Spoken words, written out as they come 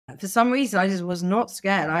For some reason, I just was not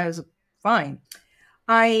scared. I was fine.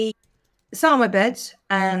 I sat on my bed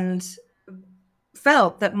and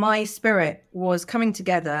felt that my spirit was coming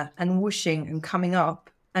together and whooshing and coming up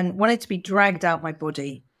and wanted to be dragged out my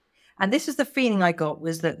body. And this is the feeling I got,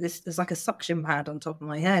 was that there's like a suction pad on top of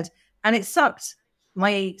my head, and it sucked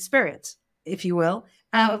my spirit, if you will,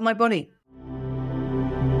 out of my body.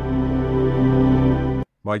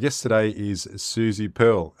 My guest today is Susie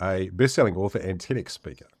Pearl, a best-selling author and TEDx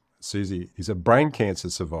speaker. Susie is a brain cancer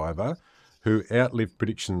survivor who outlived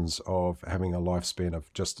predictions of having a lifespan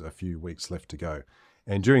of just a few weeks left to go.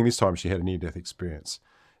 And during this time, she had a near-death experience.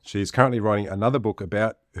 She's currently writing another book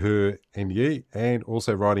about her NDE and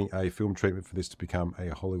also writing a film treatment for this to become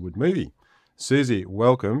a Hollywood movie. Susie,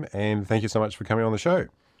 welcome, and thank you so much for coming on the show.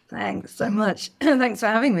 Thanks so much. Thanks for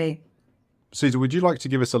having me. Susie, would you like to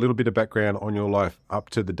give us a little bit of background on your life up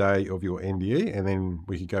to the day of your NDE, and then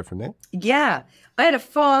we could go from there? Yeah, I had a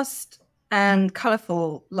fast and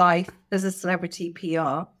colourful life as a celebrity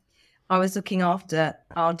PR. I was looking after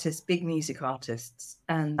artists, big music artists,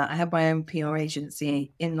 and I had my own PR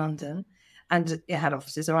agency in London, and it had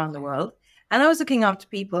offices around the world. And I was looking after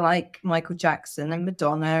people like Michael Jackson and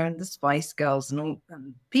Madonna and the Spice Girls and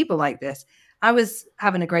people like this. I was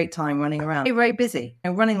having a great time running around, very busy,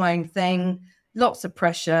 running my own thing, lots of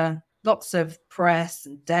pressure, lots of press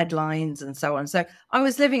and deadlines and so on. So I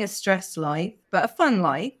was living a stressed life, but a fun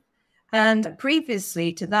life. And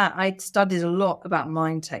previously to that, I'd studied a lot about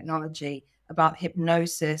mind technology, about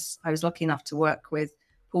hypnosis. I was lucky enough to work with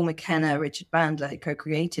Paul McKenna, Richard Bandler, who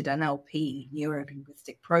co-created NLP,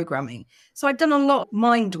 neuro-linguistic programming. So I'd done a lot of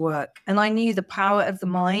mind work, and I knew the power of the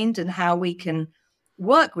mind and how we can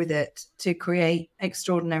work with it to create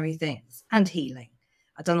extraordinary things, and healing.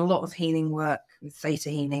 I've done a lot of healing work with theta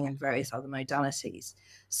healing and various other modalities.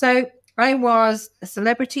 So I was a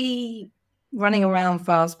celebrity running around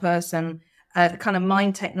fast person, a kind of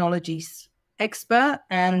mind technology expert,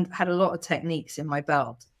 and had a lot of techniques in my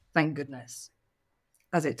belt, thank goodness,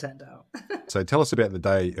 as it turned out. So tell us about the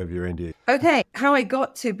day of your NDE. Okay, how I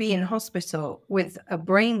got to be in hospital with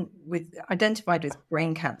identified with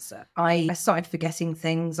brain cancer. I started forgetting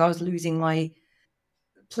things. I was losing my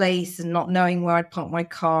place and not knowing where I'd parked my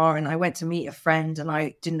car. And I went to meet a friend and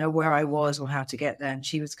I didn't know where I was or how to get there. And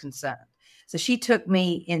she was concerned. So she took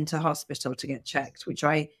me into hospital to get checked, which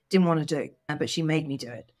I didn't want to do, but she made me do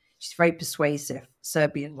it. She's very persuasive,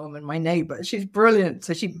 Serbian woman, my neighbor. She's brilliant.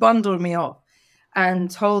 So she bundled me off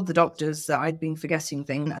and told the doctors that I'd been forgetting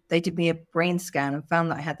things. They did me a brain scan and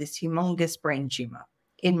found that I had this humongous brain tumor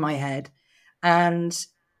in my head. And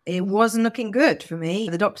it wasn't looking good for me.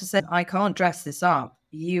 The doctor said, I can't dress this up.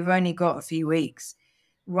 You've only got a few weeks.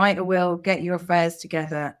 Write a will, get your affairs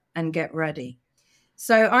together, and get ready.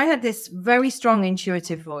 So I had this very strong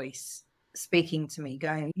intuitive voice speaking to me,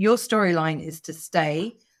 going, your storyline is to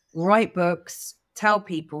stay, write books, tell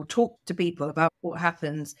people, talk to people about what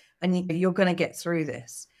happens, and you're going to get through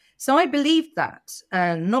this. So I believed that,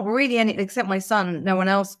 and not really any, except my son, no one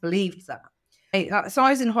else believed that. So I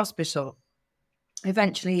was in hospital.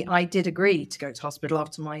 Eventually, I did agree to go to hospital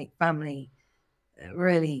after my family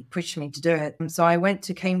really pushed me to do it. And so I went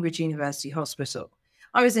to Cambridge University Hospital.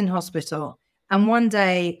 I was in hospital, and one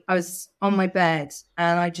day I was on my bed,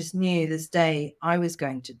 and I just knew this day I was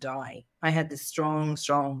going to die. I had this strong,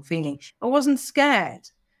 strong feeling. I wasn't scared.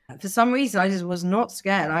 For some reason, I just was not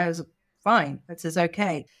scared. I was fine. It was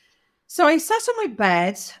okay. So I sat on my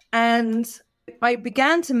bed and I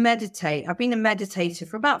began to meditate. I've been a meditator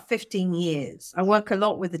for about 15 years. I work a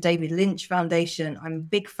lot with the David Lynch Foundation. I'm a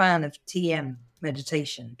big fan of TM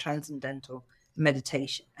meditation, transcendental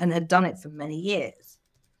meditation, and had done it for many years.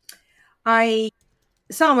 I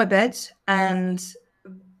sat on my bed and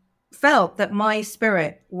felt that my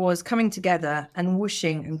spirit was coming together and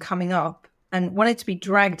whooshing and coming up and wanted to be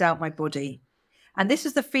dragged out my body. And this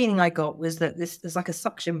is the feeling I got, was that there's like a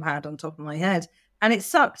suction pad on top of my head, and it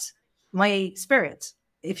sucked my spirit,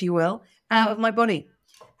 if you will, out of my body.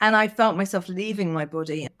 And I felt myself leaving my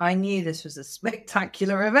body. I knew this was a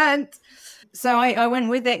spectacular event. So I went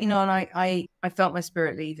with it, and I felt my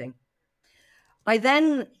spirit leaving. I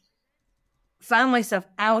then found myself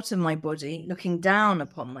out of my body, looking down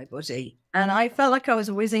upon my body, and I felt like I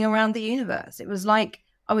was whizzing around the universe. It was like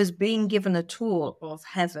I was being given a tour of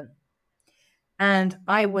heaven. And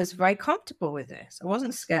I was very comfortable with this. I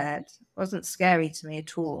wasn't scared. It wasn't scary to me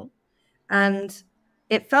at all. And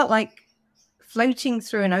it felt like floating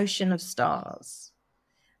through an ocean of stars.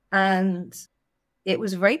 And it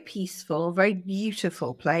was a very peaceful, very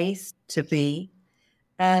beautiful place to be.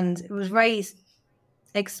 And it was very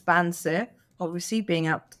expansive, obviously being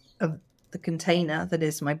out of the container that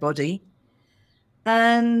is my body.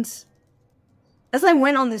 And as I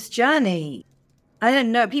went on this journey, I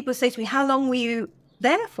don't know, people say to me, how long were you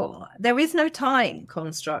there for? There is no time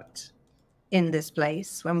construct in this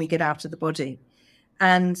place when we get out of the body.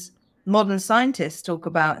 And modern scientists talk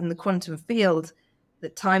about in the quantum field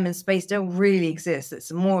that time and space don't really exist.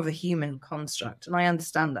 It's more of a human construct. And I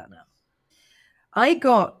understand that now. I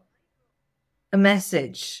got a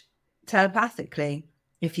message telepathically,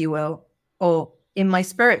 if you will, or in my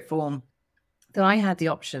spirit form, that I had the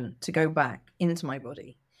option to go back into my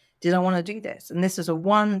body. Did I want to do this? And this was a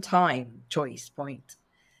one-time choice point.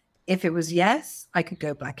 If it was yes, I could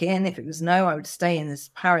go back in. If it was no, I would stay in this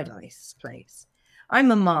paradise place.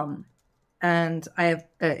 I'm a mum and I have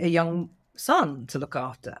a young son to look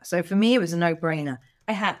after. So for me, it was a no-brainer.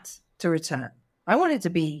 I had to return. I wanted to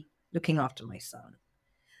be looking after my son.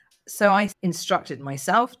 So I instructed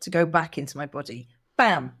myself to go back into my body.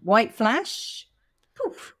 Bam, white flash,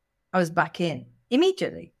 poof, I was back in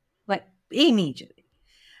immediately, like immediately.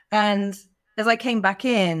 And as I came back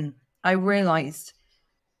in, I realized,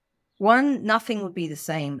 one, nothing would be the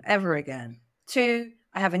same ever again. Two,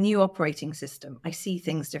 I have a new operating system. I see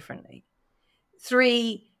things differently.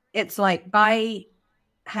 Three, it's like I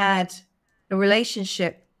had a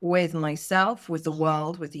relationship with myself, with the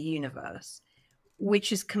world, with the universe,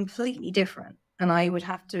 which is completely different. And I would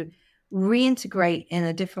have to reintegrate in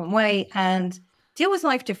a different way and deal with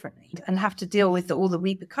life differently and have to deal with all the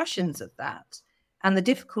repercussions of that and the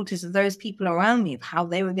difficulties of those people around me, of how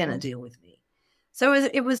they were going to deal with me. So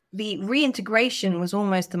it was the reintegration was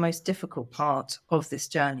almost the most difficult part of this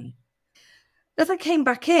journey. As I came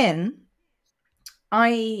back in,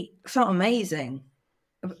 I felt amazing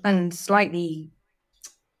and slightly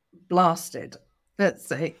blasted. Let's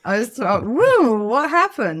say I was like, whoa, what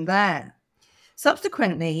happened there?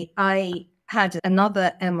 Subsequently, I had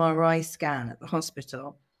another MRI scan at the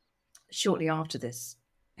hospital shortly after this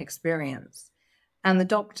experience. And the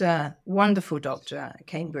doctor, wonderful doctor at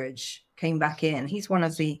Cambridge, came back in. He's one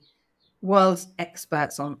of the world's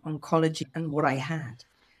experts on oncology and what I had.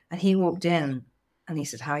 And he walked in and he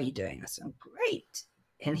said, how are you doing? I said, I'm great.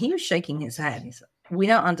 And he was shaking his head. He said, we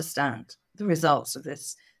don't understand the results of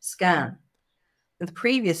this scan. The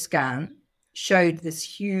previous scan showed this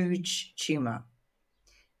huge tumor.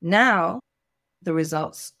 Now the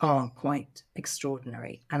results are quite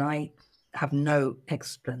extraordinary, and I have no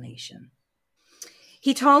explanation.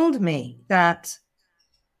 He told me that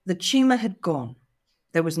the tumor had gone.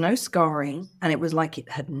 There was no scarring, and it was like it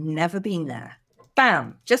had never been there.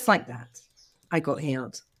 Bam, just like that, I got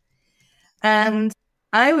healed. And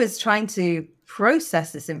I was trying to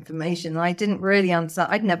process this information. I didn't really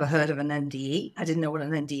understand. I'd never heard of an NDE. I didn't know what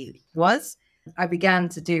an NDE was. I began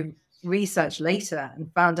to do research later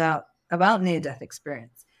and found out about near-death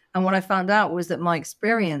experience. And what I found out was that my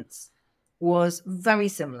experience was very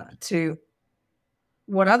similar to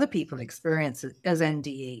what other people experience as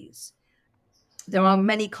NDEs. There are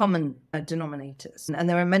many common denominators, and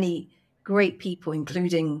there are many great people,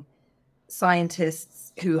 including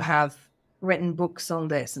scientists who have written books on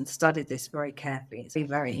this and studied this very carefully. It's a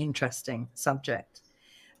very interesting subject.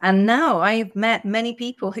 And now I've met many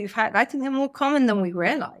people who've had, I think they're more common than we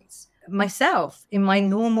realize. Myself, in my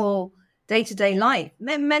normal day-to-day life,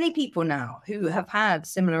 many people now who have had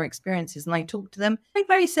similar experiences, and I talk to them, very,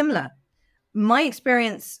 very similar. My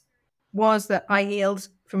experience was that I healed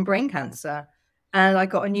from brain cancer and I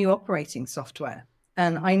got a new operating software.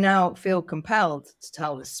 And I now feel compelled to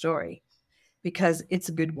tell this story because it's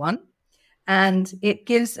a good one. And it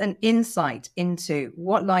gives an insight into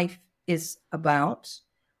what life is about,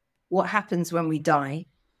 what happens when we die,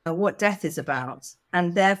 what death is about.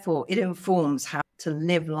 And therefore, it informs how to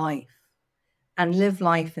live life and live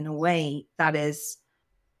life in a way that is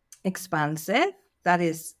expansive, that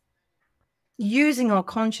is using our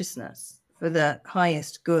consciousness for the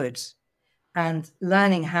highest good and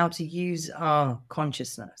learning how to use our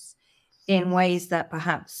consciousness in ways that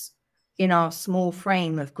perhaps in our small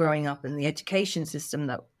frame of growing up in the education system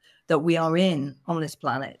that we are in on this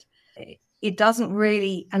planet, it doesn't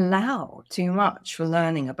really allow too much for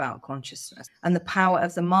learning about consciousness and the power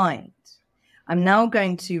of the mind. I'm now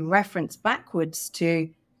going to reference backwards to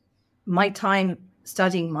my time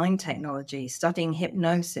studying mind technology, studying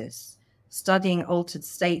hypnosis, studying altered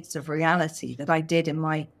states of reality that I did in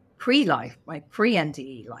my pre-life, my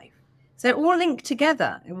pre-NDE life. So it all linked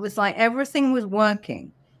together. It was like everything was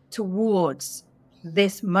working towards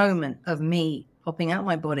this moment of me popping out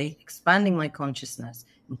my body, expanding my consciousness,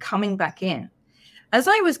 and coming back in. As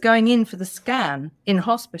I was going in for the scan in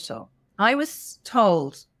hospital, I was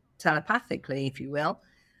told telepathically, if you will,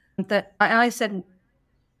 that I said,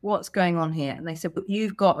 what's going on here? And they said, but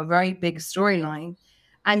you've got a very big storyline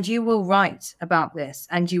and you will write about this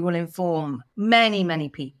and you will inform many, many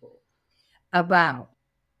people about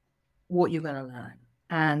what you're going to learn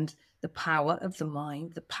and the power of the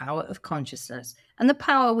mind, the power of consciousness, and the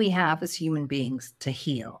power we have as human beings to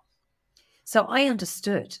heal. So I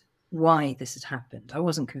understood why this had happened. I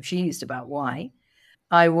wasn't confused about why.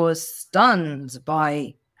 I was stunned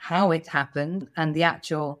by how it happened and the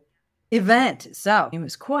actual event itself. It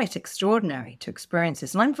was quite extraordinary to experience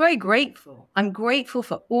this. And I'm very grateful. I'm grateful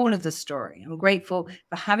for all of the story. I'm grateful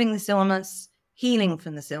for having this illness, healing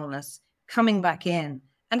from this illness, coming back in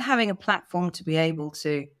and having a platform to be able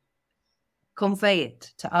to convey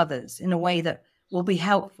it to others in a way that will be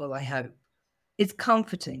helpful, I hope. It's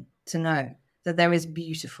comforting to know that there is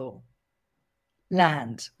beautiful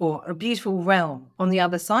land or a beautiful realm on the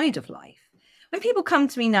other side of life. When people come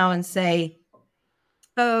to me now and say,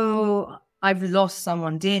 oh, I've lost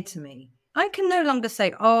someone dear to me, I can no longer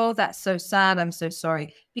say, oh, that's so sad, I'm so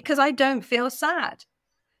sorry, because I don't feel sad,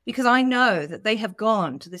 because I know that they have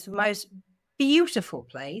gone to this most beautiful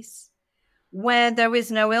place where there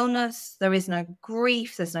is no illness, there is no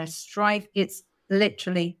grief, there's no strife. It's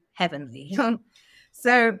literally heavenly.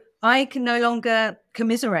 So I can no longer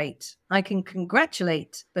commiserate. I can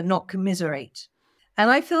congratulate, but not commiserate.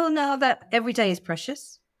 And I feel now that every day is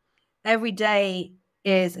precious. Every day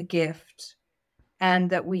is a gift, and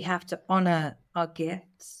that we have to honor our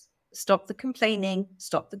gifts, stop the complaining,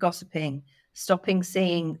 stop the gossiping, stopping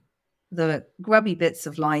seeing the grubby bits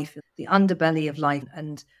of life, the underbelly of life,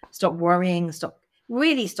 and stop worrying, stop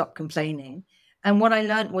complaining. And what I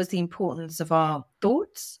learned was the importance of our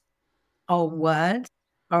thoughts, our words,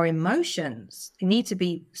 our emotions. They need to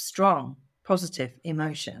be strong, positive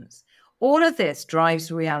emotions. All of this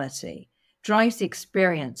drives reality, drives the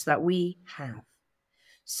experience that we have.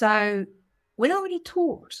 So we're not really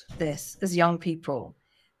taught this as young people,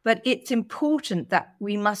 but it's important that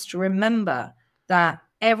we must remember that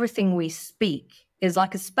everything we speak is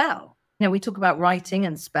like a spell. You know, we talk about writing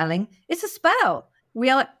and spelling. It's a spell.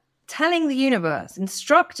 We are telling the universe,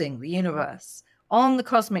 instructing the universe on the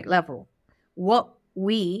cosmic level what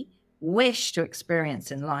we wish to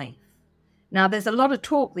experience in life. Now, there's a lot of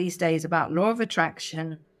talk these days about law of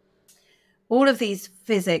attraction, all of these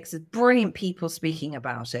physics, brilliant people speaking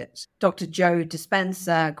about it. Dr. Joe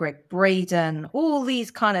Dispenza, Greg Braden, all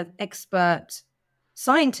these kind of expert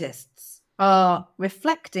scientists are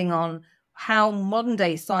reflecting on how modern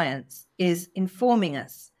day science is informing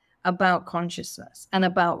us about consciousness and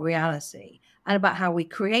about reality and about how we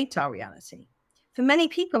create our reality. For many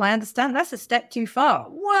people, I understand that's a step too far.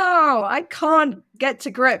 Wow, I can't get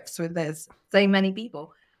to grips with this, say many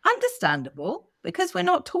people. Understandable, because we're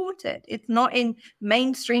not taught it. It's not in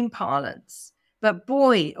mainstream parlance. But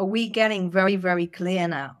boy, are we getting very, very clear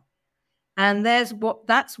now. And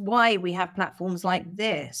that's why we have platforms like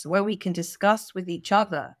this, where we can discuss with each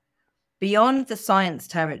other beyond the science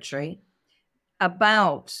territory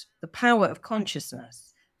about the power of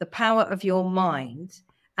consciousness, the power of your mind,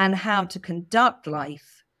 and how to conduct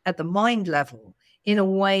life at the mind level in a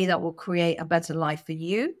way that will create a better life for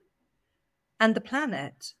you and the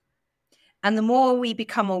planet. And the more we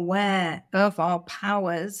become aware of our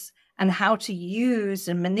powers and how to use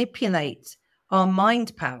and manipulate our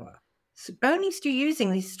mind power, so only through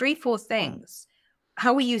using these 3-4 things,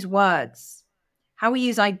 how we use words, how we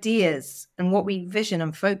use ideas and what we vision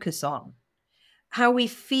and focus on, how we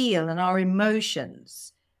feel and our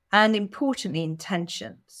emotions, and importantly,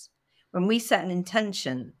 intentions. When we set an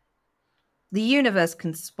intention, the universe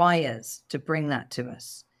conspires to bring that to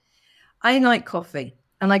us. I like coffee,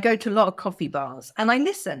 and I go to a lot of coffee bars, and I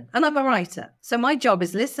listen, and I'm a writer. So my job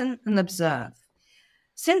is listen and observe.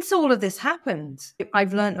 Since all of this happened,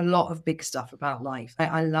 I've learned a lot of big stuff about life.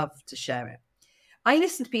 I love to share it. I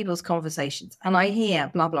listen to people's conversations and I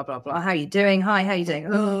hear blah, blah, blah, blah. How are you doing? Hi, how are you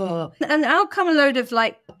doing? Oh. And out come a load of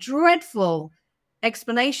like dreadful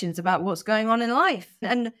explanations about what's going on in life.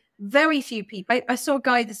 And very few people. I saw a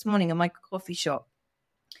guy this morning in my coffee shop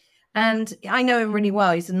and I know him really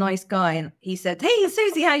well. He's a nice guy. And he said, hey,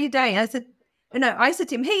 Susie, how are you doing? I said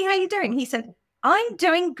to him, hey, how are you doing? He said, I'm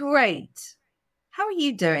doing great. How are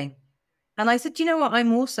you doing? And I said, you know what?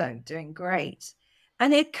 I'm also doing great.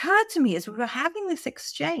 And it occurred to me as we were having this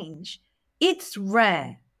exchange, it's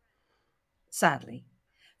rare, sadly,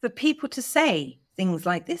 for people to say things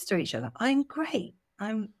like this to each other. I'm great.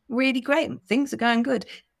 I'm really great. Things are going good.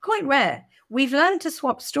 Quite rare. We've learned to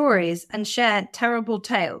swap stories and share terrible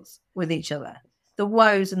tales with each other. The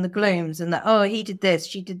woes and the glooms and the, oh, he did this,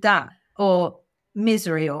 she did that, or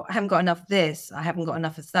misery, or I haven't got enough of this, I haven't got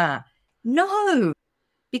enough of that. No,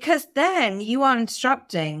 because then you are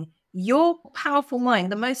instructing your powerful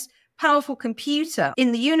mind, the most powerful computer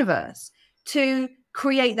in the universe, to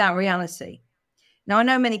create that reality. Now, I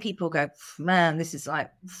know many people go, man, this is like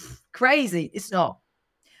crazy. It's not.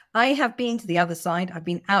 I have been to the other side. I've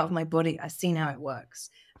been out of my body. I've seen how it works.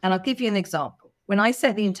 And I'll give you an example. When I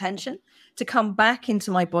set the intention to come back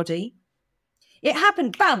into my body, it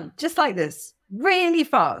happened, bam, just like this, really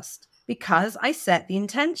fast, because I set the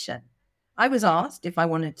intention. I was asked if I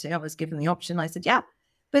wanted to. I was given the option. I said, yeah.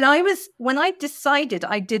 But when I decided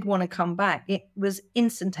I did want to come back, it was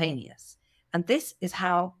instantaneous. And this is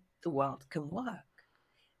how the world can work.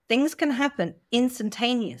 Things can happen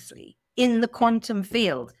instantaneously in the quantum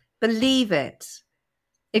field. Believe it.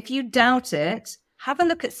 If you doubt it, have a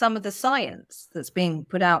look at some of the science that's being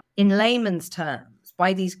put out in layman's terms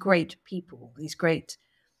by these great people, these great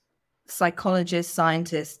psychologists,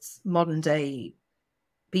 scientists, modern day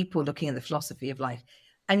people looking at the philosophy of life.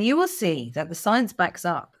 And you will see that the science backs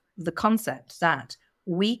up the concept that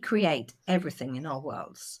we create everything in our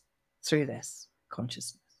worlds through this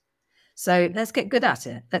consciousness. So let's get good at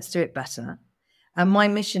it. Let's do it better. And my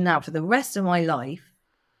mission now for the rest of my life,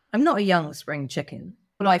 I'm not a young spring chicken,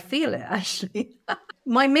 but I feel it actually.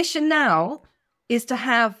 My mission now is to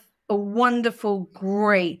have a wonderful,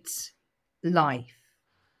 great life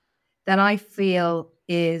that I feel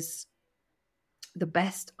is the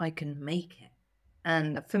best I can make it.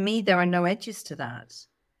 And for me, there are no edges to that.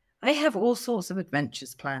 I have all sorts of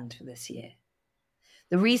adventures planned for this year.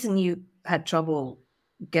 The reason you had trouble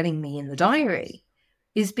getting me in the diary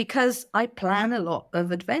is because I plan a lot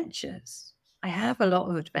of adventures. I have a lot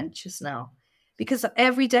of adventures now because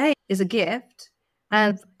every day is a gift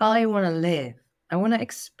and I want to live. I want to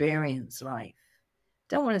experience life.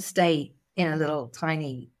 Don't want to stay in a little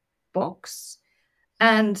tiny box.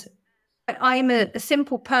 And I'm a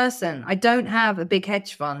simple person. I don't have a big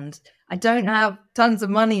hedge fund. I don't have tons of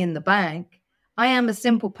money in the bank. I am a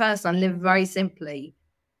simple person. I live very simply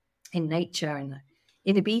in nature and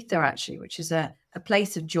in Ibiza, actually, which is a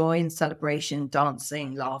place of joy and celebration,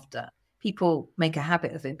 dancing, laughter. People make a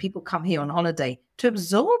habit of it. People come here on holiday to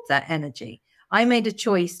absorb that energy. I made a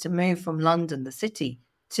choice to move from London, the city,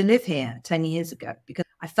 to live here 10 years ago because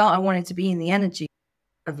I felt I wanted to be in the energy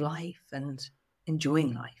of life and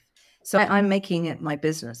enjoying life. So I'm making it my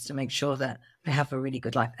business to make sure that I have a really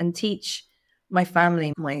good life and teach my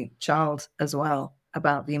family, my child as well,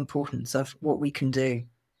 about the importance of what we can do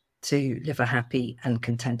to live a happy and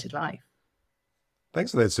contented life.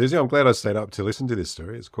 Thanks for that, Susie. I'm glad I stayed up to listen to this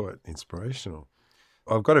story. It's quite inspirational.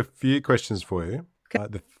 I've got a few questions for you. Okay.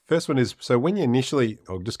 The first one is, so when you initially,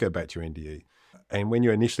 I'll just go back to your NDE, and when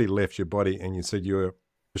you initially left your body and you said you were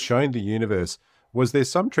showing the universe, was there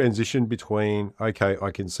some transition between, okay,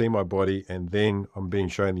 I can see my body and then I'm being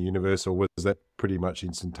shown the universe, or was that pretty much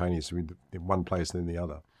instantaneous in one place and then the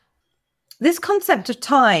other? This concept of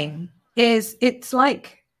time it's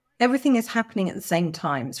like everything is happening at the same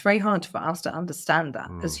time. It's very hard for us to understand that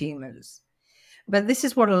as humans. But this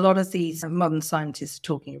is what a lot of these modern scientists are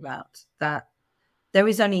talking about, that there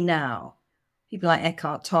is only now. People like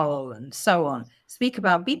Eckhart Tolle and so on speak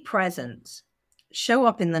about be present, show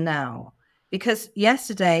up in the now, because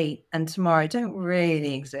yesterday and tomorrow don't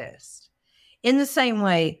really exist. In the same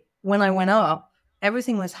way, when I went up,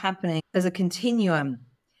 everything was happening as a continuum.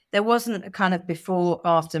 There wasn't a kind of before,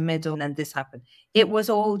 after, middle, and then this happened. It was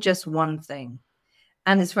all just one thing.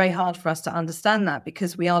 And it's very hard for us to understand that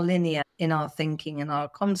because we are linear in our thinking and our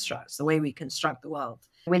constructs, the way we construct the world.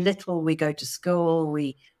 We're little, we go to school,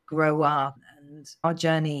 we grow up, and our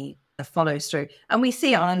journey follows through. And we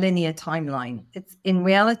see it on a linear timeline. It's in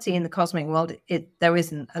reality, in the cosmic world, there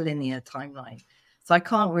isn't a linear timeline. So I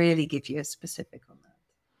can't really give you a specific on that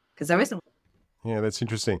because there isn't. Yeah, that's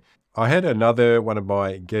interesting. I had another one of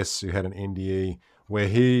my guests who had an NDE where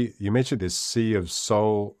you mentioned this sea of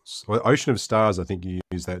souls, or ocean of stars, I think you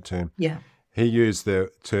used that term. Yeah. He used the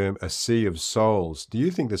term a sea of souls. Do you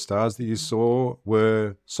think the stars that you saw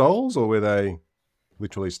were souls, or were they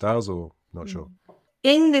literally stars, or not sure?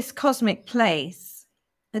 In this cosmic place,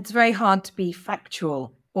 it's very hard to be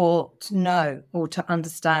factual or to know or to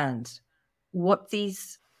understand what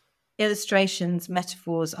these illustrations,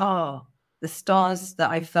 metaphors are. The stars that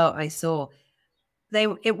I felt I saw,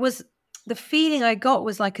 the feeling I got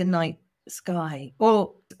was like a night sky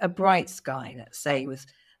or a bright sky, let's say, with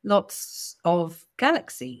lots of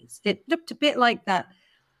galaxies. It looked a bit like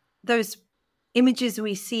those images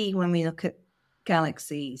we see when we look at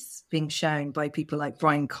galaxies being shown by people like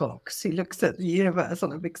Brian Cox, who looks at the universe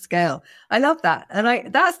on a big scale. I love that.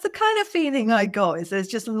 And that's the kind of feeling I got, is there's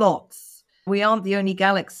just lots. We aren't the only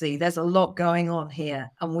galaxy. There's a lot going on here,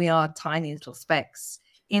 and we are tiny little specks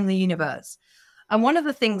in the universe. And one of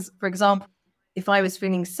the things, for example, if I was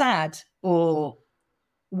feeling sad or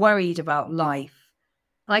worried about life,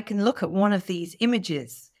 I can look at one of these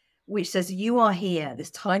images which says, you are here,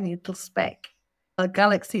 this tiny little speck. A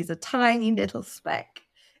galaxy is a tiny little speck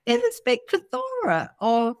in the spectrothora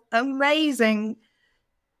of amazing,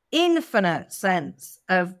 infinite sense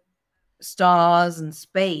of stars and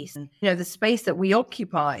space. And, the space that we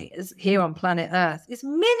occupy is here on planet Earth is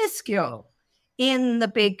minuscule in the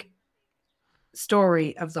big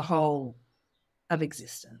story of the whole of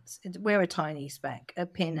existence. We're a tiny speck, a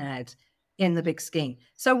pinhead in the big scheme.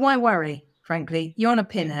 So why worry, frankly? You're on a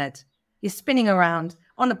pinhead. You're spinning around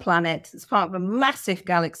on a planet that's part of a massive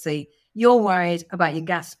galaxy. You're worried about your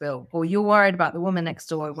gas bill, or you're worried about the woman next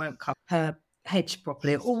door who won't cut her hedge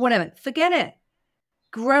properly, or whatever. Forget it.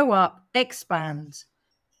 Grow up, expand,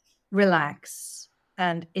 relax,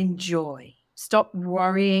 and enjoy. Stop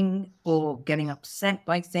worrying or getting upset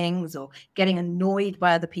by things or getting annoyed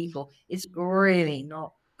by other people. It's really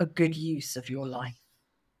not a good use of your life.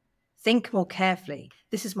 Think more carefully.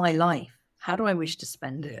 This is my life. How do I wish to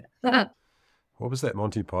spend it? What was that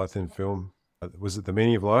Monty Python film? Was it The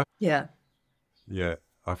Meaning of Life? Yeah. Yeah,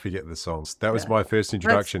 I forget the songs. That was my first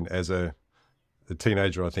introduction as a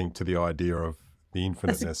teenager, I think, to the idea of the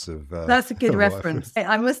infiniteness of that's a good reference. Life.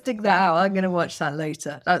 I must dig that out. I'm going to watch that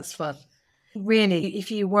later. That's fun. Really,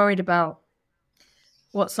 if you're worried about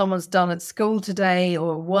what someone's done at school today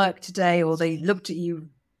or work today, or they looked at you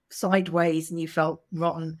sideways and you felt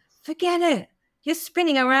rotten, forget it. You're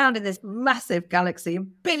spinning around in this massive galaxy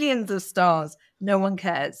of billions of stars. No one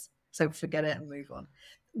cares. So forget it and move on.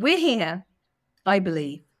 We're here, I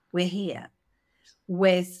believe, we're here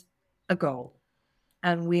with a goal.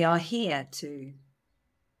 And we are here to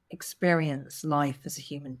experience life as a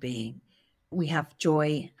human being. We have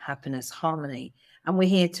joy, happiness, harmony, and we're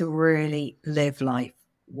here to really live life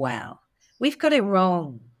well. We've got it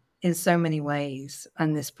wrong in so many ways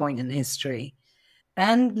at this point in history.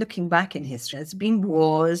 And looking back in history, there's been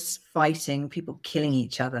wars, fighting, people killing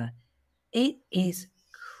each other. It is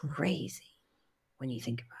crazy when you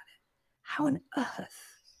think about it. How on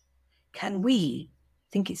earth can we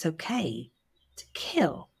think it's okay to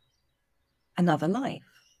kill another life?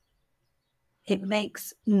 It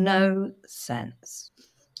makes no sense.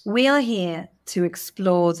 We are here to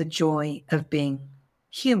explore the joy of being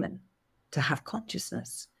human, to have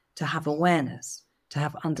consciousness, to have awareness, to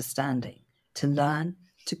have understanding, to learn,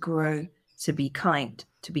 to grow, to be kind,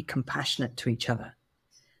 to be compassionate to each other.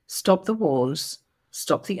 Stop the wars,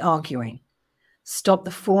 stop the arguing, stop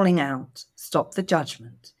the falling out, stop the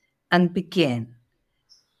judgment, and begin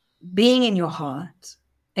being in your heart,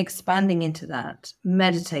 expanding into that,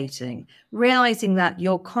 meditating, realizing that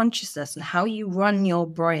your consciousness and how you run your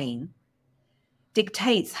brain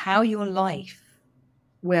dictates how your life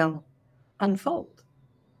will unfold.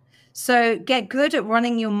 So get good at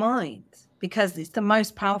running your mind, because it's the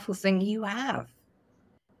most powerful thing you have.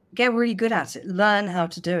 Get really good at it. Learn how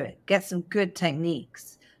to do it. Get some good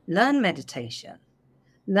techniques. Learn meditation.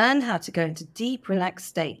 Learn how to go into deep, relaxed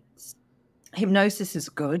states. Hypnosis is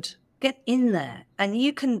good. Get in there, and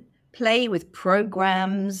you can play with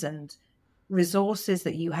programs and resources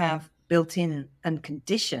that you have built in and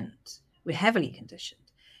conditioned. We're heavily conditioned.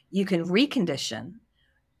 You can recondition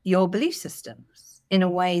your belief systems in a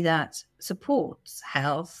way that supports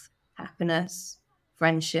health, happiness,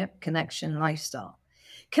 friendship, connection, lifestyle.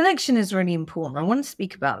 Connection is really important. I want to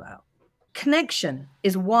speak about that. Connection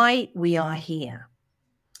is why we are here.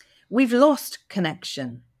 We've lost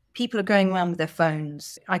connection. People are going around with their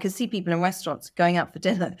phones. I can see people in restaurants going out for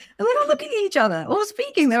dinner and they're not looking at each other or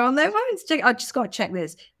speaking. They're on their phones. I just got to check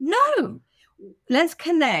this. No, let's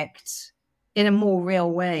connect in a more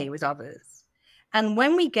real way with others. And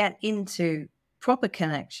when we get into proper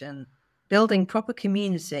connection, building proper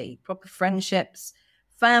community, proper friendships,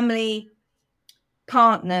 family,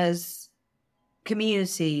 partners,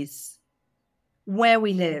 communities, where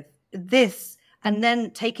we live, this, and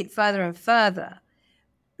then take it further and further.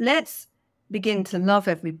 Let's begin to love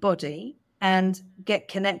everybody and get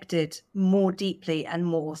connected more deeply and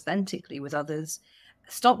more authentically with others.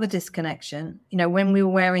 Stop the disconnection. When we were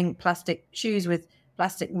wearing plastic shoes with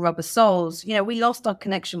plastic rubber soles, we lost our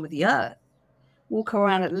connection with the earth. Walk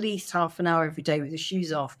around at least half an hour every day with your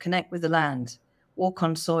shoes off, connect with the land, walk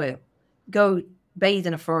on soil, go bathe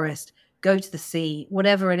in a forest, go to the sea,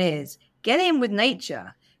 whatever it is. Get in with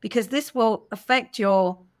nature, because this will affect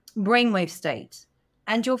your brainwave state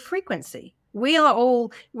and your frequency. We are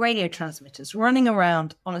all radio transmitters running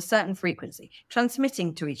around on a certain frequency,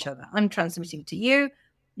 transmitting to each other. I'm transmitting to you,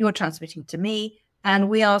 you're transmitting to me, and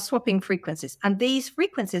we are swapping frequencies. And these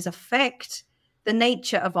frequencies affect the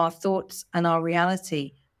nature of our thoughts and our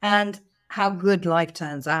reality and how good life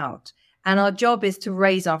turns out. And our job is to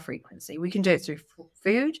raise our frequency. We can do it through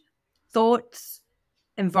food, thoughts,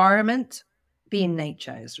 environment. Be in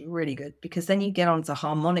nature is really good, because then you get onto the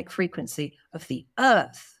harmonic frequency of the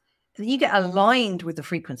earth. And you get aligned with the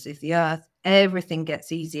frequency of the earth, everything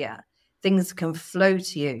gets easier. Things can flow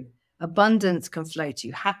to you. Abundance can flow to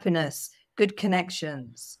you. Happiness, good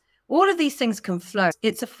connections. All of these things can flow.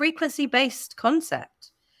 It's a frequency-based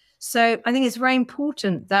concept. So I think it's very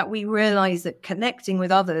important that we realize that connecting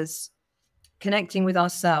with others, connecting with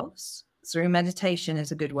ourselves through meditation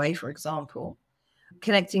is a good way, for example.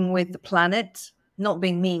 Connecting with the planet, not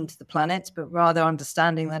being mean to the planet, but rather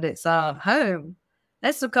understanding that it's our home.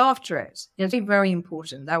 Let's look after it. It's very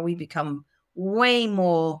important that we become way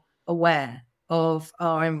more aware of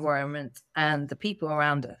our environment and the people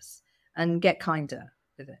around us and get kinder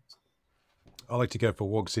with it. I like to go for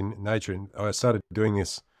walks in nature, and I started doing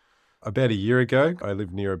this about a year ago. I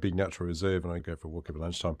live near a big natural reserve and I go for a walk every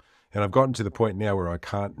lunchtime. And I've gotten to the point now where I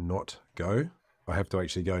can't not go. I have to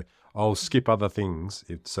actually go. I'll skip other things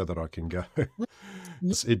so that I can go.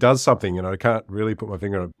 It does something, and I can't really put my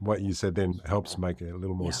finger on what you said then helps make a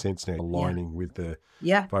little more sense now, aligning with the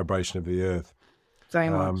vibration of the earth. Very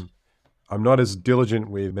much. I'm not as diligent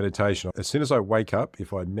with meditation. As soon as I wake up,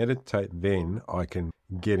 if I meditate, then I can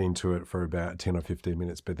get into it for about 10 or 15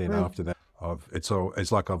 minutes. But then after that,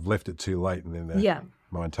 it's like I've left it too late, and then the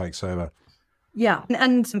mind takes over. Yeah.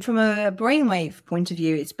 And from a brainwave point of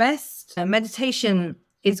view, it's best. Meditation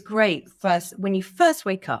is great first when you first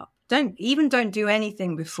wake up. Don't do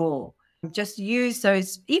anything before. Just use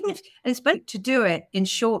those, and it's better to do it in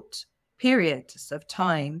short periods of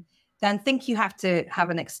time than think you have to have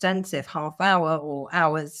an extensive half hour or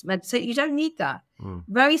hours meditate. You don't need that.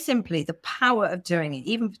 Very simply, the power of doing it,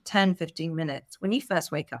 even for 10, 15 minutes, when you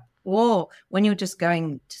first wake up or when you're just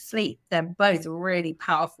going to sleep, they're both really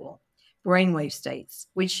powerful brainwave states,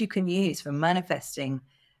 which you can use for manifesting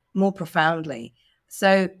more profoundly.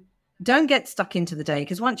 So don't get stuck into the day,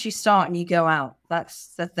 because once you start and you go out,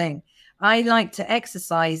 that's the thing. I like to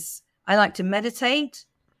exercise. I like to meditate,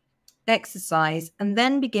 exercise, and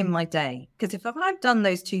then begin my day. Because if I've done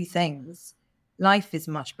those two things, life is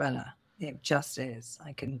much better. It just is.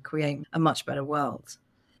 I can create a much better world.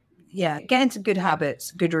 Yeah, get into good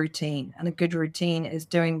habits, good routine. And a good routine is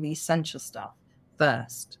doing the essential stuff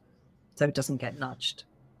first, so it doesn't get nudged.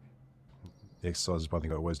 The exercise is one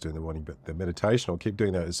thing I always do in the morning, but the meditation, I'll keep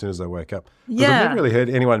doing that as soon as I wake up. Because I've never really heard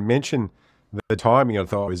anyone mention the timing. I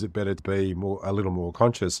thought, is it better to be a little more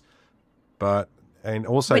conscious? And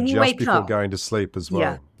also just before going to sleep as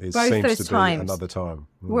well. It seems to be another time.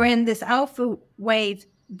 We're in this alpha wave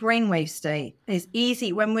brainwave state. It's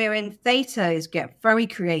easy. When we're in theta, is get very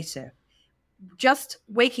creative. Just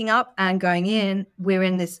waking up and going in, we're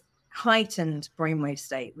in this heightened brainwave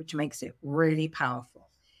state, which makes it really powerful.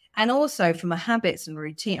 And also from a habits and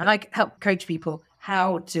routine, I help coach people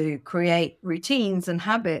how to create routines and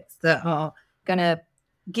habits that are going to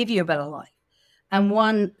give you a better life. And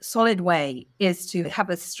one solid way is to have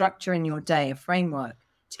a structure in your day, a framework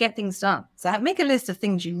to get things done. So make a list of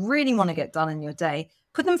things you really want to get done in your day.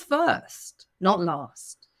 Put them first, not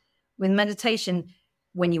last. With meditation,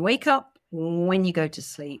 when you wake up, when you go to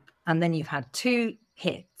sleep, and then you've had 2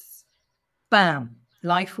 hits, bam,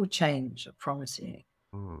 life will change, I promise you.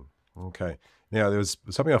 Okay. Now, there was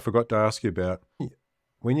something I forgot to ask you about.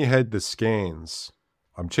 When you had the scans,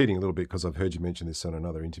 I'm cheating a little bit because I've heard you mention this on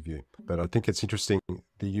another interview, but I think it's interesting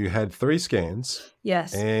that you had 3 scans.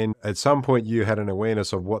 Yes. And at some point you had an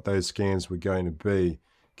awareness of what those scans were going to be.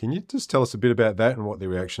 Can you just tell us a bit about that and what the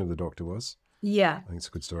reaction of the doctor was? Yeah. I think it's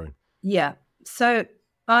a good story. Yeah. So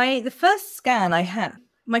the first scan I had,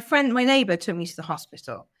 my neighbor took me to the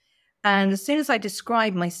hospital. And as soon as I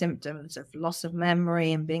described my symptoms of loss of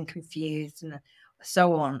memory and being confused and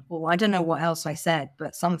so on, or I don't know what else I said,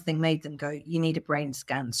 but something made them go, you need a brain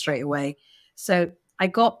scan straight away. So I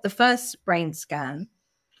got the first brain scan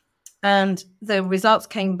and the results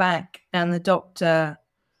came back and the doctor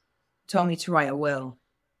told me to write a will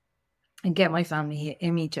and get my family here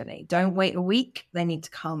immediately. Don't wait a week. They need to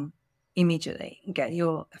come immediately and get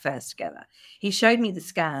your affairs together. He showed me the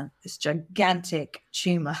scan, this gigantic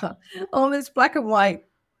tumor on this black and white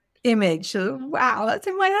image. Wow, that's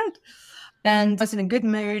in my head. And I was in a good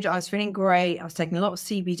mood. I was feeling great. I was taking a lot of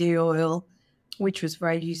CBD oil, which was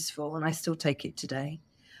very useful, and I still take it today.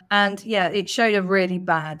 And yeah, it showed a really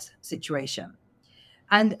bad situation.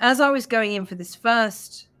 And as I was going in for this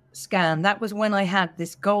first scan, that was when I had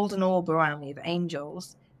this golden orb around me of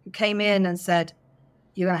angels who came in and said,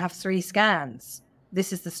 you're going to have 3 scans.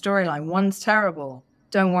 This is the storyline. One's terrible.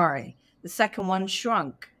 Don't worry. The second one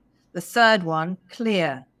shrunk. The third one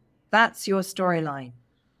clear. That's your storyline.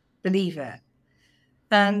 Believe it.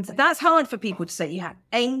 And that's hard for people to say. You had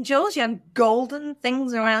angels, you had golden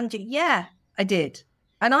things around you. Yeah, I did.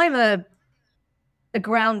 And I'm a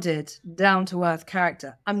grounded, down-to-earth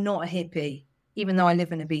character. I'm not a hippie, even though I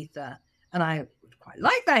live in Ibiza. And I would quite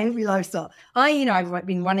like that hippie lifestyle. I've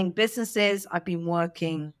been running businesses. I've been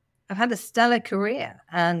working. I've had a stellar career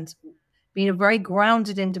and been a very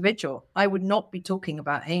grounded individual. I would not be talking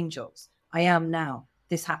about angels. I am now.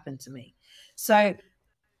 This happened to me. So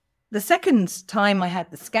the second time I had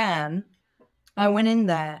the scan, I went in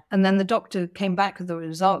there and then the doctor came back with the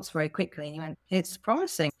results very quickly. And he went, it's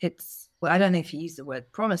promising. I don't know if he used the word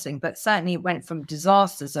promising, but certainly it went from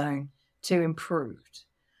disaster zone to improved.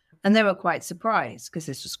 And they were quite surprised because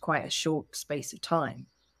this was quite a short space of time.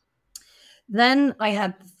 Then I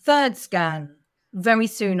had the third scan very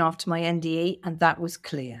soon after my NDE, and that was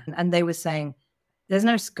clear. And they were saying, there's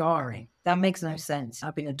no scarring. That makes no sense.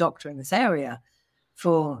 I've been a doctor in this area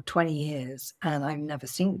for 20 years, and I've never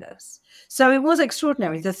seen this. So it was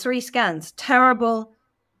extraordinary. The 3 scans, terrible,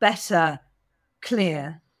 better,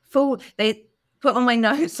 clear, full. They put on my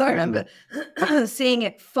notes, I remember, seeing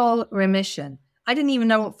it full remission. I didn't even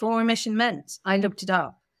know what full remission meant. I looked it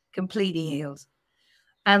up, completely healed.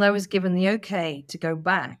 And I was given the okay to go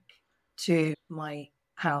back to my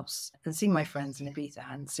house and see my friends in Ibiza.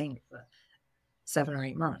 I hadn't seen it for 7 or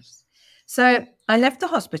 8 months. So I left the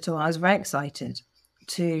hospital. I was very excited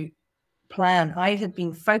to plan. I had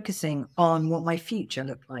been focusing on what my future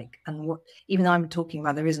looked like, and what, even though I'm talking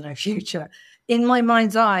about there is no future, in my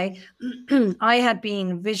mind's eye, I had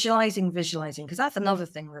been visualizing, because that's another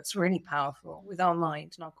thing that's really powerful with our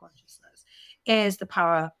mind and our consciousness, is the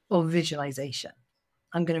power of visualization.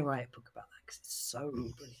 I'm going to write a book about that because it's so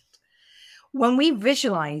brilliant. When we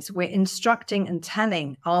visualize, we're instructing and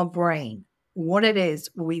telling our brain what it is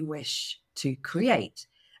we wish to create.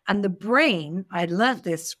 And the brain, I had learned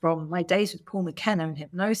this from my days with Paul McKenna in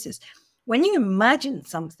hypnosis. When you imagine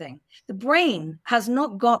something, the brain has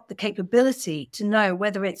not got the capability to know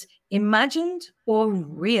whether it's imagined or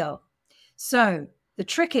real. So the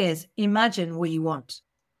trick is imagine what you want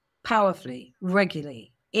powerfully,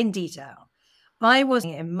 regularly, in detail. I was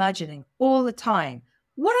imagining all the time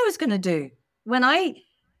what I was going to do when I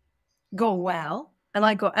got well and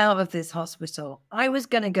I got out of this hospital. I was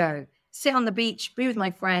going to go sit on the beach, be with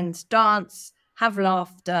my friends, dance, have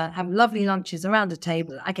laughter, have lovely lunches around a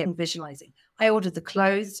table. I kept visualizing. I ordered the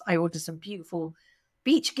clothes. I ordered some beautiful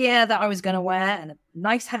beach gear that I was going to wear and a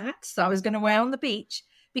nice hat that I was going to wear on the beach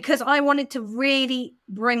because I wanted to really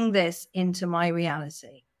bring this into my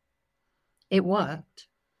reality. It worked.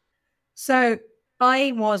 So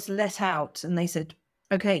I was let out and they said,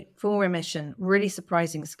 okay, full remission, really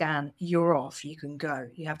surprising scan. You're off. You can go.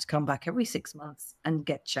 You have to come back every 6 months and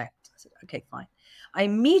get checked. I said, okay, fine. I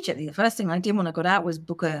immediately, the first thing I did when I got out was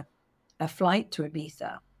book a flight to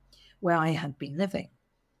Ibiza where I had been living.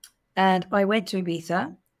 And I went to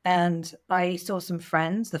Ibiza and I saw some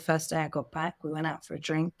friends. The first day I got back, we went out for a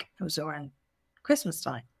drink. It was around Christmas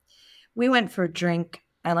time. We went for a drink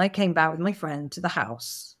and I came back with my friend to the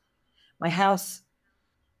house. My house,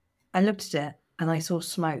 I looked at it and I saw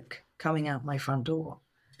smoke coming out my front door.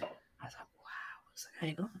 I was like, wow, what's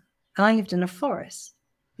going on? And I lived in a forest,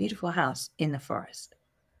 beautiful house in the forest.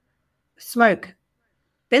 Smoke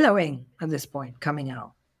billowing at this point coming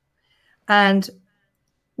out. And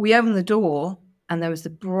we opened the door and there was the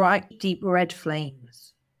bright, deep red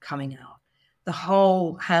flames coming out. The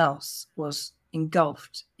whole house was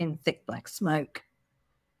engulfed in thick black smoke.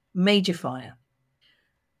 Major fire.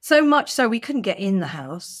 So much so we couldn't get in the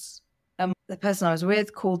house. The person I was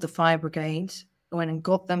with called the fire brigade, went and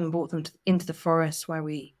got them and brought them into the forest where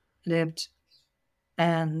we lived.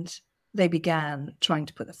 And they began trying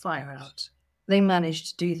to put the fire out. They managed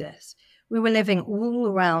to do this. We were living all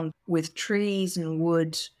around with trees and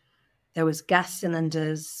wood. There was gas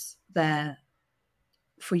cylinders there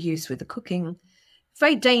for use with the cooking.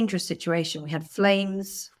 Very dangerous situation. We had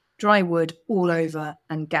flames, dry wood all over,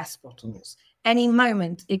 and gas bottles. Any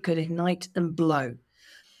moment it could ignite and blow.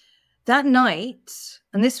 That night,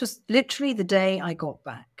 and this was literally the day I got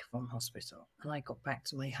back from hospital and I got back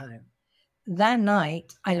to my home. That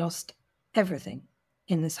night, I lost everything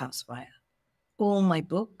in this house fire. All my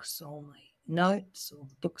books, all my notes, all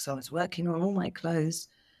the books I was working on, all my clothes,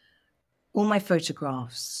 all my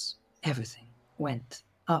photographs, everything went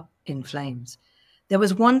up in flames. There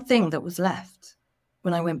was one thing that was left.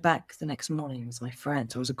 When I went back the next morning, it was my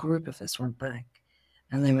friends. There was a group of us went back.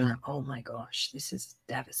 And they were like, oh my gosh, this is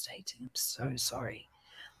devastating. I'm so sorry.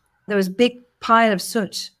 There was a big pile of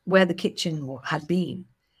soot where the kitchen had been.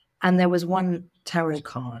 And there was one tarot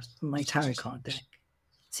card from my tarot card deck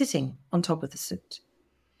sitting on top of the suit.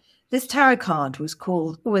 This tarot card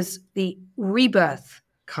was the rebirth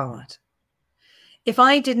card. If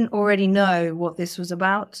I didn't already know what this was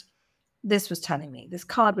about, this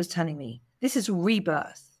card was telling me, this is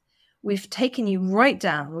rebirth. We've taken you right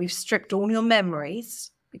down. We've stripped all your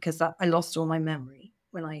memories, because I lost all my memory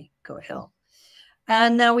when I got ill.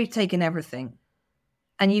 And now we've taken everything,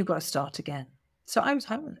 and you've got to start again. So I was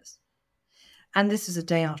homeless. And this is a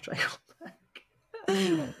day after I got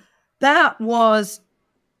back. That was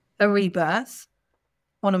a rebirth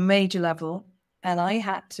on a major level, and I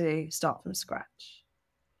had to start from scratch.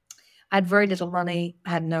 I had very little money.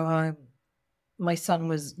 I had no home. My son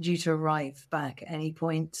was due to arrive back at any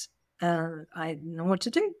point. I didn't know what to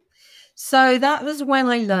do. So that was when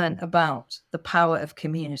I learned about the power of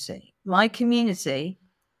community. My community,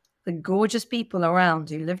 the gorgeous people around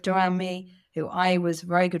who lived around me, who I was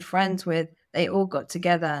very good friends with, they all got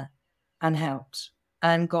together and helped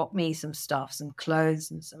and got me some stuff, some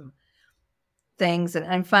clothes and some things,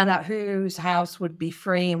 and found out whose house would be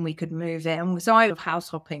free and we could move in. And so I was house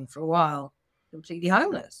hopping for a while, completely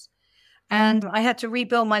homeless. And I had to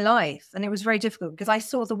rebuild my life. And it was very difficult because I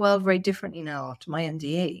saw the world very differently now after my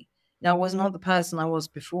NDE. Now, I was not the person I was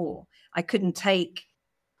before. I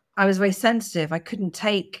was very sensitive. I couldn't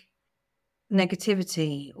take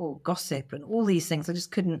negativity or gossip and all these things. I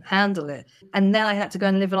just couldn't handle it. And then I had to go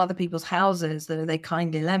and live in other people's houses that they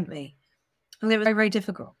kindly lent me. And it was very, very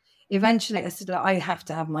difficult. Eventually, I said, I have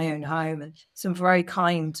to have my own home. And some very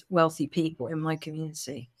kind, wealthy people in my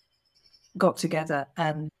community got together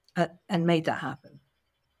and made that happen.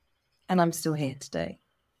 And I'm still here today.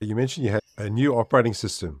 You mentioned you had a new operating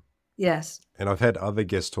system. Yes. And I've had other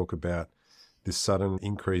guests talk about this sudden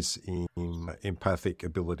increase in empathic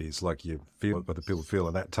abilities, like you feel what other people feel,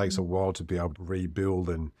 and that takes a while to be able to rebuild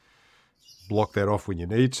and block that off when you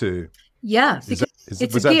need to. Yeah. Was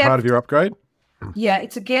that part of your upgrade? Yeah,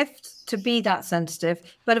 it's a gift to be that sensitive.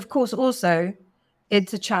 But of course, also,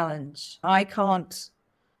 it's a challenge. I can't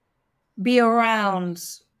be around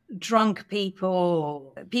drunk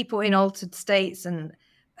people in altered states and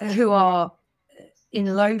who are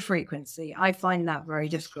in low frequency. I find that very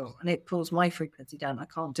difficult, and it pulls my frequency down. I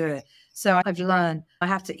can't do it. So I've learned I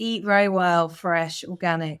have to eat very well, fresh,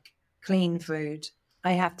 organic, clean food.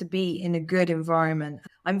 I have to be in a good environment.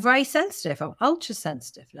 I'm very sensitive. I'm ultra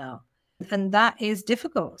sensitive now. And that is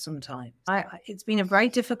difficult sometimes. It's been a very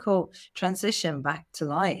difficult transition back to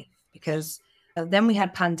life, because then we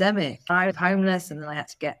had pandemic. I was homeless, and then I had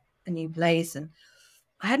to get a new place, and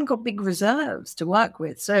I hadn't got big reserves to work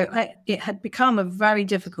with. So it had become a very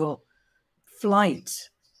difficult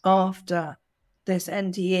flight after this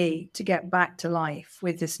NDE to get back to life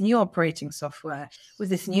with this new operating software, with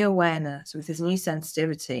this new awareness, with this new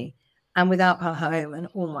sensitivity, and without her home and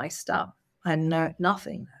all my stuff. I had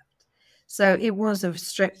nothing left. So it was a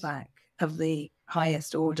strip back of the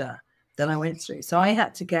highest order that I went through. So I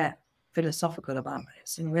had to get philosophical about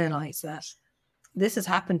this and realize that this has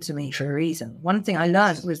happened to me for a reason. One thing I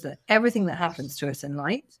learned was that everything that happens to us in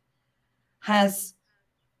life has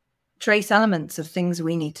trace elements of things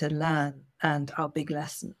we need to learn and are big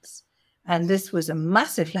lessons. And this was a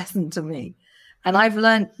massive lesson to me. And I've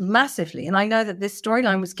learned massively. And I know that this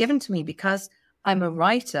storyline was given to me because I'm a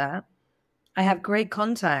writer. I have great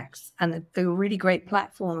contacts and a really great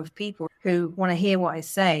platform of people who want to hear what I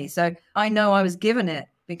say. So I know I was given it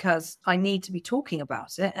because I need to be talking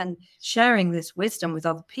about it and sharing this wisdom with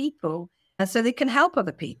other people, and so they can help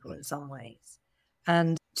other people in some ways.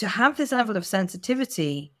 And to have this level of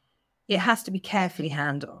sensitivity, it has to be carefully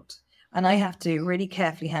handled. And I have to really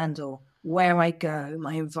carefully handle where I go,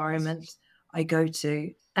 my environment I go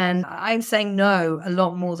to. And I'm saying no a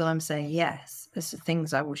lot more than I'm saying yes. There's the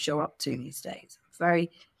things I will show up to these days. Very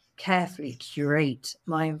carefully curate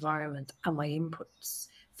my environment and my inputs.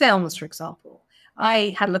 Films, for example.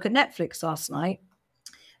 I had a look at Netflix last night,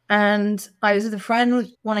 and I was with a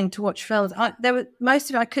friend wanting to watch films. Most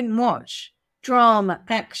of it I couldn't watch. Drama,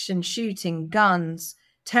 action, shooting, guns,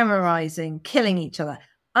 terrorizing, killing each other.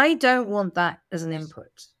 I don't want that as an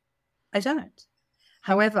input. I don't.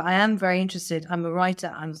 However, I am very interested. I'm a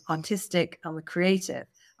writer. I'm artistic. I'm a creative.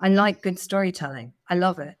 I like good storytelling. I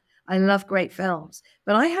love it. I love great films.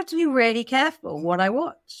 But I have to be really careful what I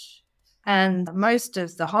watch. And most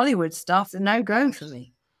of the Hollywood stuff is a no-go for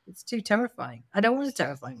me. It's too terrifying. I don't want to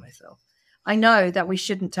terrify myself. I know that we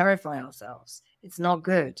shouldn't terrify ourselves. It's not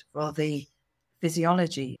good for the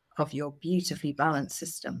physiology of your beautifully balanced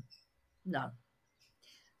system. No.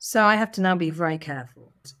 So I have to now be very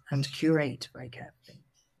careful and curate very carefully.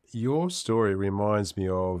 Your story reminds me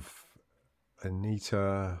of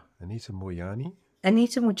Anita Anita Moyani?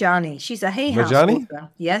 Anita Mujani. She's a Hay House Mojani? author.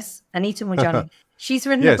 Yes, Anita Mujani. She's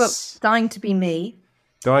written a book, Yes. Dying to Be Me.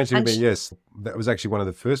 Dying to And Be, yes. That was actually one of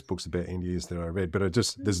the first books about NDEs that I read, but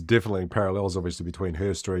there's definitely parallels, obviously, between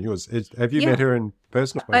her story and yours. Have you met her in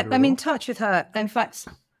person? I'm in touch with her. In fact,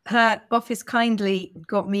 her office kindly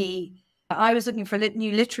got me. I was looking for a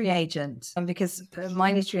new literary agent because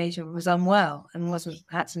my literary agent was unwell and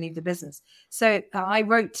had to leave the business. So I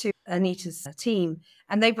wrote to Anita's team,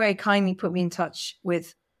 and they very kindly put me in touch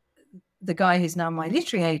with the guy who's now my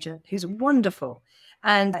literary agent, who's wonderful.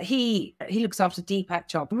 And he looks after Deepak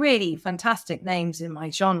Chopra, really fantastic names in my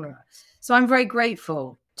genre. So I'm very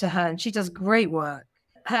grateful to her, and she does great work.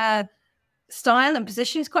 Her style and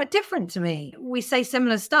position is quite different to me. We say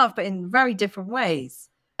similar stuff, but in very different ways,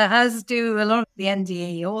 as do a lot of the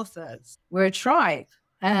NDE authors. We're a tribe,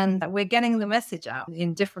 and we're getting the message out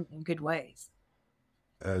in different and good ways.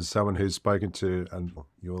 As someone who's spoken to, and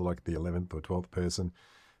you're like the 11th or 12th person,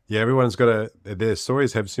 everyone's got their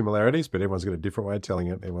stories have similarities, but everyone's got a different way of telling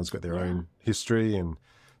it. Everyone's got their own history, and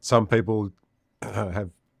some people have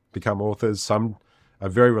become authors. Some are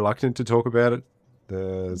very reluctant to talk about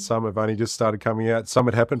it. Some have only just started coming out. Some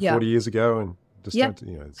had happened 40 years ago and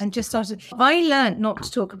just started. I learned not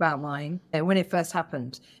to talk about mine when it first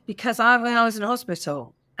happened because when I was in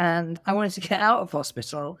hospital and I wanted to get out of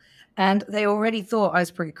hospital, and they already thought I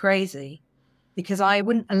was pretty crazy because I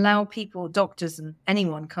wouldn't allow people, doctors and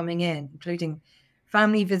anyone coming in, including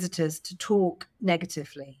family visitors, to talk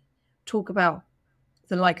negatively, talk about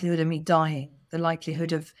the likelihood of me dying, the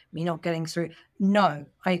likelihood of me not getting through. No,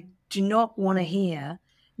 I do not want to hear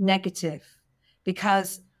negative,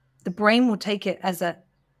 because the brain will take it as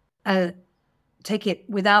take it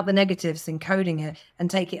without the negatives, encoding it, and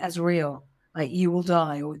take it as real, like you will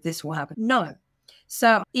die or this will happen. No.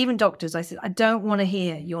 So even doctors, I said, I don't want to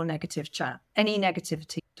hear your negative chat, any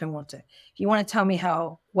negativity, don't want it. If you want to tell me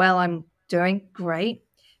how well I'm doing, great.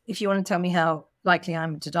 If you want to tell me how likely I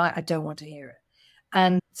am to die, I don't want to hear it.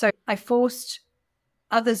 And so I forced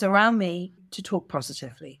others around me to talk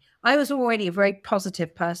positively. I was already a very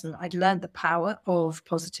positive person. I'd learned the power of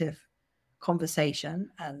positive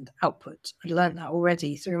conversation and output. I learned that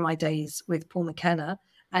already through my days with Paul McKenna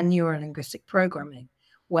and neuro-linguistic programming,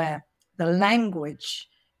 where the language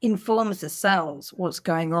informs the cells what's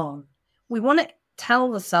going on. We want to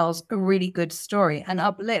tell the cells a really good story and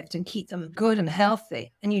uplift and keep them good and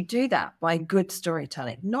healthy. And you do that by good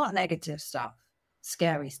storytelling, not negative stuff,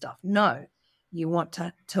 scary stuff. No, you want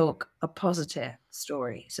to talk a positive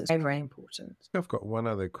story. So it's very, very important. I've got one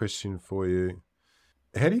other question for you.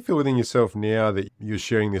 How do you feel within yourself now that you're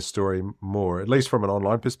sharing this story more? At least from an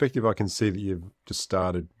online perspective, I can see that you've just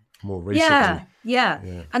started more recently.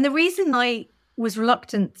 Yeah. And the reason I was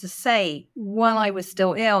reluctant to say while I was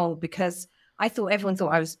still ill, because I thought everyone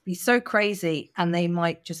thought I was be so crazy and they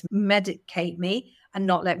might just medicate me and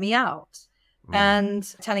not let me out. And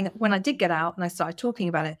when I did get out and I started talking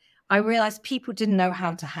about it, I realized people didn't know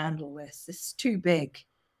how to handle this. This is too big.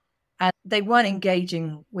 And they weren't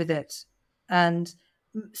engaging with it. And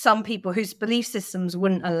some people whose belief systems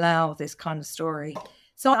wouldn't allow this kind of story.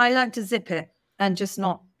 So I learned to zip it and just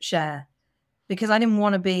not share, because I didn't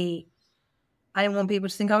want people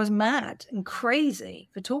to think I was mad and crazy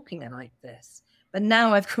for talking like this. But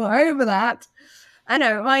now I've got over that. I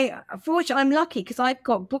know, unfortunately, I'm lucky because I've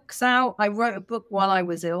got books out. I wrote a book while I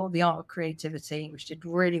was ill, The Art of Creativity, which did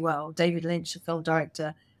really well. David Lynch, the film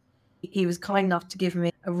director, he was kind enough to give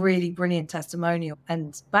me a really brilliant testimonial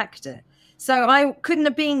and backed it. So I couldn't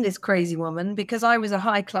have been this crazy woman because I was a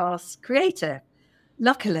high-class creator,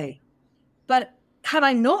 luckily. But had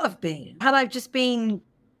I not have been, had I just been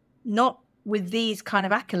not with these kind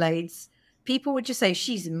of accolades, people would just say,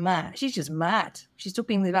 she's mad. She's just mad. She's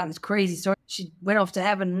talking about this crazy story. She went off to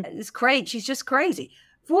heaven. It's great. She's just crazy.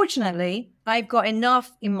 Fortunately, I've got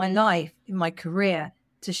enough in my life, in my career,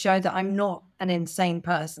 to show that I'm not an insane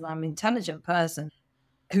person. I'm an intelligent person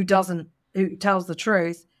who tells the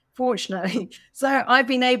truth, fortunately. So I've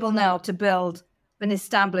been able now to build an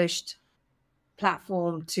established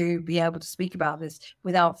platform to be able to speak about this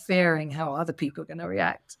without fearing how other people are going to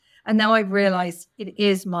react. And now I've realized it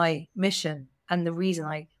is my mission. And the reason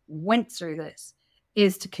I went through this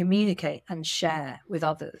is to communicate and share with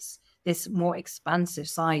others this more expansive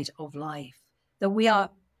side of life, that we are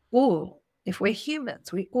all, if we're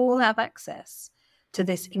humans, we all have access to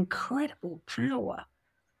this incredible power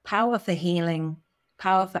for healing,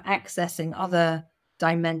 power for accessing other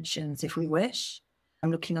dimensions if we wish.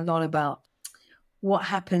 I'm looking a lot about what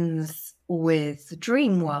happens with the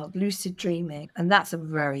dream world, lucid dreaming, and that's a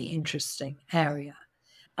very interesting area.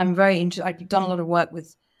 I've done a lot of work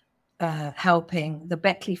with helping the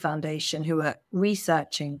Beckley Foundation, who are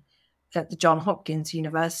researching at the Johns Hopkins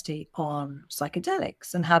University on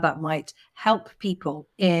psychedelics and how that might help people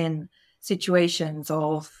in situations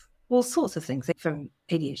of all sorts of things, from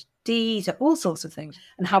ADHD to all sorts of things,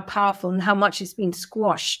 and how powerful and how much it's been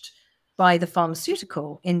squashed by the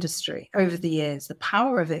pharmaceutical industry over the years, the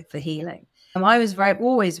power of it for healing. And I was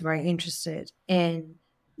always very interested in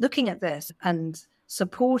looking at this and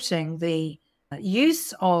supporting the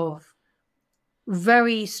use of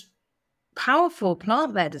very powerful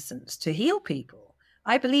plant medicines to heal people.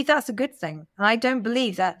 I believe that's a good thing. I don't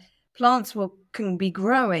believe that plants can be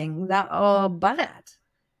growing that are bad.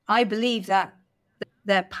 I believe that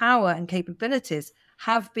their power and capabilities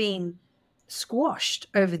have been squashed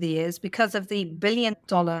over the years because of the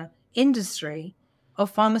billion-dollar industry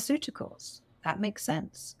of pharmaceuticals. That makes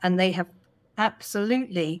sense. And they have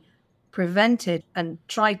absolutely prevented and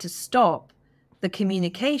tried to stop the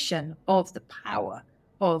communication of the power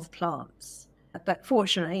of plants. But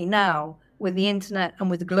fortunately now, with the internet and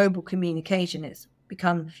with the global communication, it's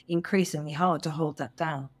become increasingly hard to hold that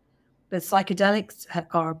down. But psychedelics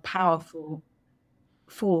are a powerful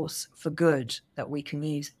force for good that we can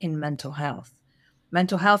use in mental health.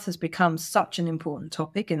 Mental health has become such an important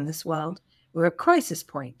topic in this world. We're at a crisis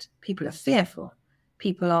point. People are fearful.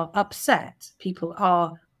 People are upset. People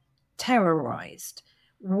are terrorized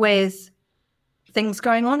with things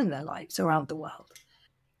going on in their lives around the world,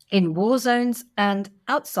 in war zones and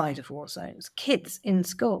outside of war zones, kids in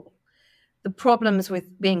school, the problems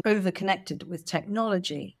with being overconnected with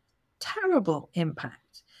technology, terrible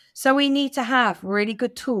impact. So we need to have really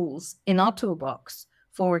good tools in our toolbox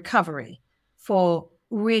for recovery, for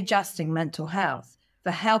readjusting mental health,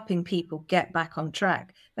 for helping people get back on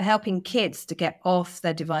track, for helping kids to get off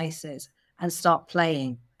their devices and start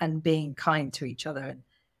playing and being kind to each other and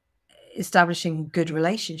establishing good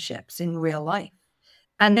relationships in real life.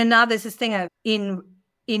 And then now there's this thing of in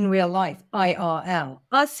real life, IRL.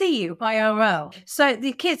 I'll see you, IRL. So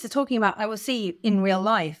the kids are talking about, I will see you in real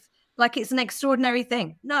life, like it's an extraordinary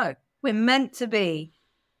thing. No, we're meant to be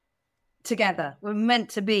together. We're meant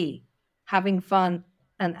to be having fun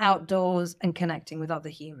and outdoors and connecting with other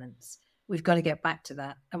humans. We've got to get back to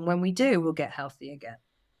that. And when we do, we'll get healthy again.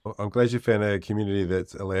 Well, I'm glad you found a community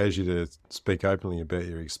that allows you to speak openly about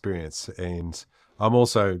your experience. And I'm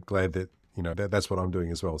also glad that, that's what I'm doing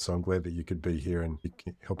as well. So I'm glad that you could be here and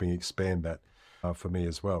helping expand that for me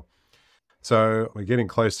as well. So we're getting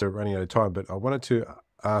close to running out of time, but I wanted to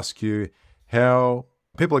ask you how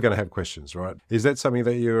people are going to have questions, right? Is that something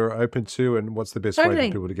that you're open to, and what's the best way for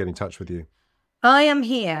people to get in touch with you? I am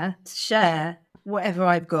here to share whatever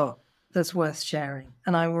I've got that's worth sharing,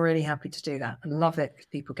 and I'm really happy to do that. I love it if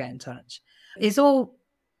people get in touch. It's all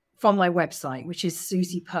from my website, which is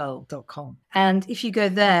susiepearl.com. And if you go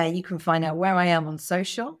there, you can find out where I am on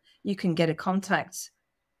social. You can get a contact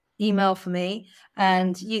email for me,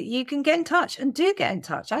 and you can get in touch, and do get in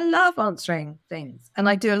touch. I love answering things, and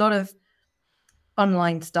I do a lot of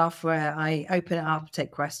online stuff where I open it up,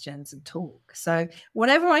 take questions and talk. So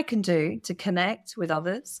whatever I can do to connect with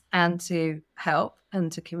others and to help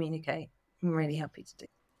and to communicate, I'm really happy to do.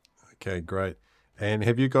 Okay, great. And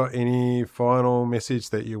have you got any final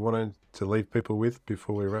message that you wanted to leave people with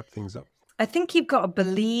before we wrap things up? I think you've got to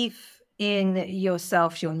believe in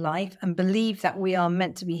yourself, your life, and believe that we are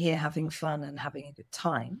meant to be here having fun and having a good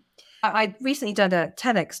time. I recently did a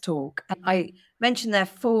TEDx talk, and I mentioned there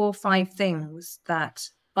 4 or 5 things that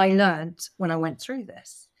I learned when I went through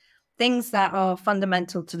this, things that are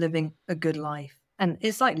fundamental to living a good life. And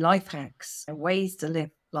it's like life hacks, ways to live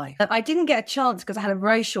life. I didn't get a chance because I had a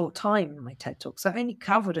very short time in my TED talk, so I only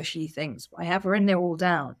covered a few things. I have written it all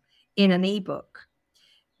down in an ebook.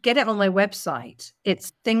 Get it on my website.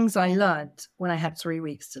 It's things I learned when I had 3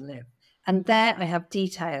 weeks to live. And there I have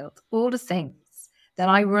detailed all the things that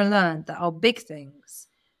I learned that are big things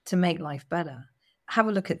to make life better. Have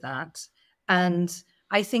a look at that. And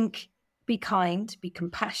I think be kind, be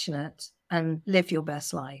compassionate, and live your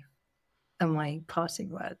best life. And my parting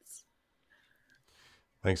words.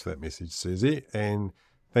 Thanks for that message, Susie. And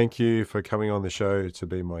thank you for coming on the show to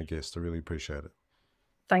be my guest. I really appreciate it.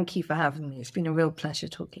 Thank you for having me. It's been a real pleasure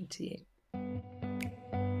talking to you.